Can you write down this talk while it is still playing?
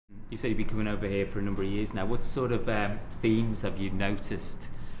you say you've been coming over here for a number of years now. What sort of themes have you noticed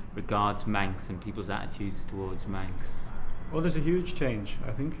regards Manx and people's attitudes towards Manx? Well, there's a huge change,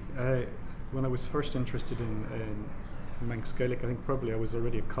 I think. When I was first interested in Manx Gaelic, I think probably I was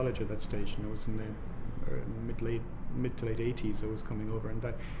already at college at that stage, and I was in the mid to late 80s I was coming over, and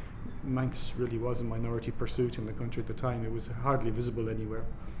that Manx really was a minority pursuit in the country at the time. It was hardly visible anywhere.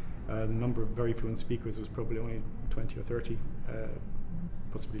 The number of very fluent speakers was probably only 20 or 30,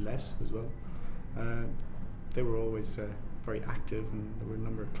 possibly less as well. They were always very active, and there were a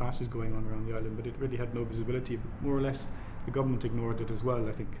number of classes going on around the island, but it really had no visibility. But more or less, the government ignored it as well.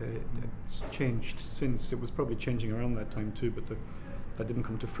 I think it's changed since. It was probably changing around that time too, but that didn't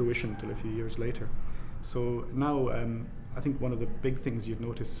come to fruition until a few years later. So now, I think one of the big things you'd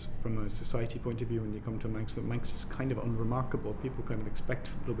notice from a society point of view when you come to Manx, that Manx is kind of unremarkable. People kind of expect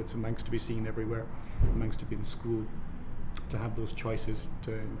little bits of Manx to be seen everywhere, Manx to be in school, to have those choices,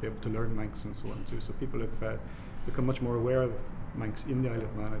 to be able to learn Manx and so on too. So people have become much more aware of Manx in the Isle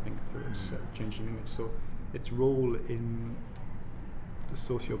of Man, I think, through its changing image. So its role in the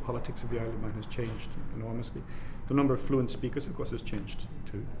socio-politics of the Isle of Man has changed enormously. The number of fluent speakers, of course, has changed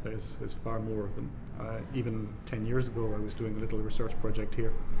too. There's far more of them. Even 10 years ago, I was doing a little research project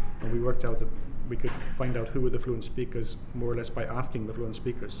here, and we worked out that we could find out who were the fluent speakers more or less by asking the fluent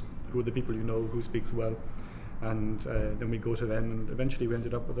speakers, who are the people you know, who speaks well, and then we go to them, and eventually we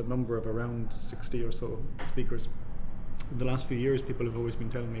ended up with a number of around 60 or so speakers. In the last few years, people have always been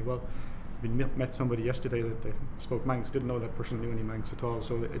telling me, well, we met somebody yesterday that they spoke Manx, didn't know that person knew any Manx at all.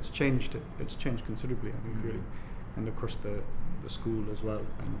 So it's changed considerably, I think, really. And of course the school as well,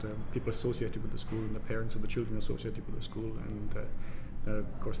 and people associated with the school, and the parents of the children associated with the school, and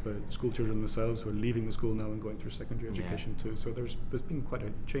of course the school children themselves who are leaving the school now and going through secondary education too. So there's been quite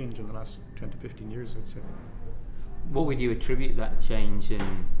a change in the last 10 to 15 years, I'd say. What would you attribute that change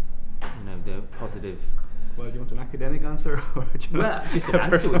in, the positive? Well, do you want an academic answer? Or Well, just an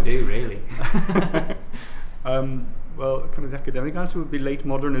answer would do, really. Well, kind of the academic answer would be late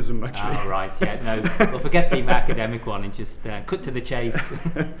modernism, actually. Oh, right, yeah, no. Well, forget the academic one and just cut to the chase.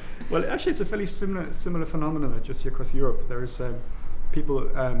 Well, actually, it's a fairly similar phenomenon just here across Europe. There's people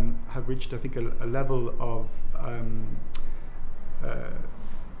have reached, I think, a level of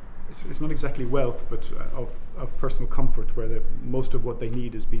it's not exactly wealth, but of personal comfort, where most of what they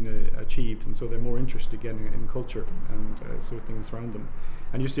need has been achieved, and so they're more interested again in culture and sort of things around them.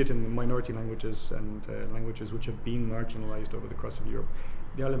 And you see it in minority languages and languages which have been marginalised over the course of Europe.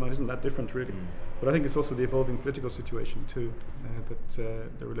 The Isle of Man isn't that different, really. But I think it's also the evolving political situation too, that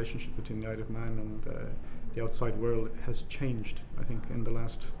the relationship between the Isle of Man and the outside world has changed, I think, in the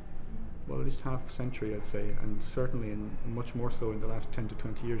last, well, at least half century, I'd say, and certainly much more so in the last 10 to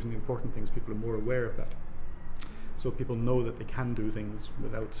 20 years. And the important thing is people are more aware of that. So people know that they can do things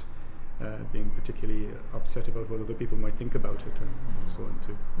without being particularly upset about what other people might think about it, and so on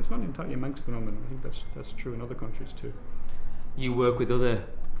too. It's not entirely a Manx phenomenon. I think that's true in other countries too. You work with other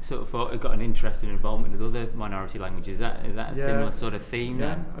got an interest and involvement with other minority languages. Is that a similar sort of theme?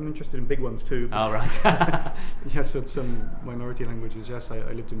 Yeah, then? I'm interested in big ones too. Oh, right. Yes, with some minority languages. Yes, I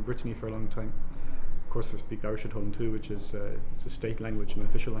lived in Brittany for a long time. Of course, I speak Irish at home too, which is it's a state language, an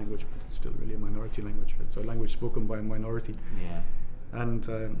official language, but it's still really a minority language. It's a language spoken by a minority. Yeah. And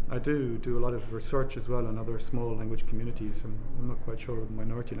I do a lot of research as well on other small language communities. I'm not quite sure whether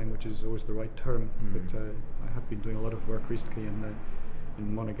minority language is always the right term, but I have been doing a lot of work recently in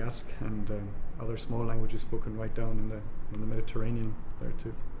Monegasque and other small languages spoken right down in the Mediterranean there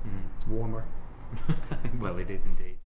too. It's warmer. Well, it is indeed.